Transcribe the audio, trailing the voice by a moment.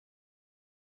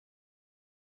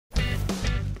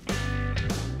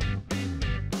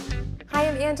Hi,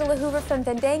 I'm Angela Hoover from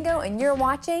Fandango, and you're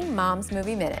watching Mom's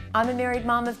Movie Minute. I'm a married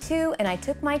mom of two, and I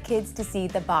took my kids to see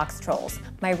the Boxtrolls.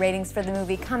 My ratings for the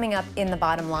movie coming up in the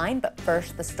bottom line, but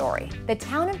first the story. The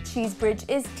town of Cheesebridge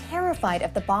is terrified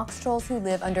of the Boxtrolls who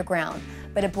live underground,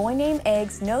 but a boy named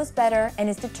Eggs knows better and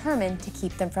is determined to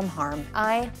keep them from harm.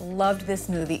 I loved this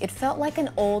movie. It felt like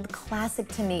an old classic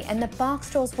to me, and the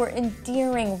Boxtrolls were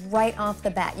endearing right off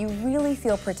the bat. You really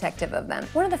feel protective of them.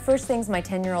 One of the first things my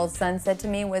 10-year-old son said to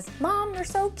me was, "Mom, they're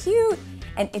so cute."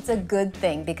 And it's a good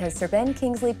thing because Sir Ben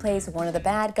Kingsley plays one of the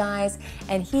bad guys,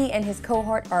 and he and his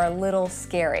cohort are a little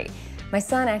scary. My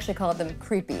son actually called them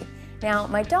creepy. Now,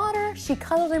 my daughter, she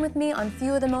cuddled in with me on a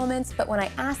few of the moments, but when I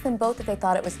asked them both if they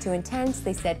thought it was too intense,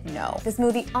 they said no. This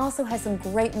movie also has some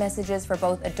great messages for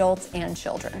both adults and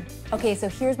children. Okay, so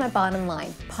here's my bottom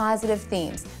line. Positive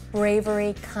themes: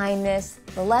 bravery, kindness,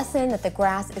 the lesson that the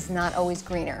grass is not always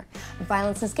greener.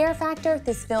 Violence and scare factor: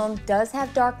 this film does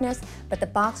have darkness, but the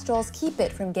Boxtrolls keep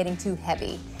it from getting too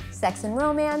heavy. Sex and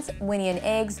romance: Winnie and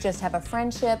Eggs just have a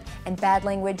friendship, and bad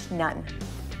language: none.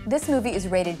 This movie is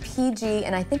rated PG,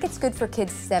 and I think it's good for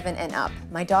kids 7 and up.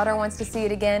 My daughter wants to see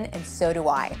it again, and so do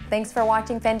I. Thanks for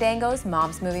watching Fandango's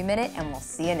Mom's Movie Minute, and we'll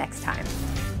see you next time.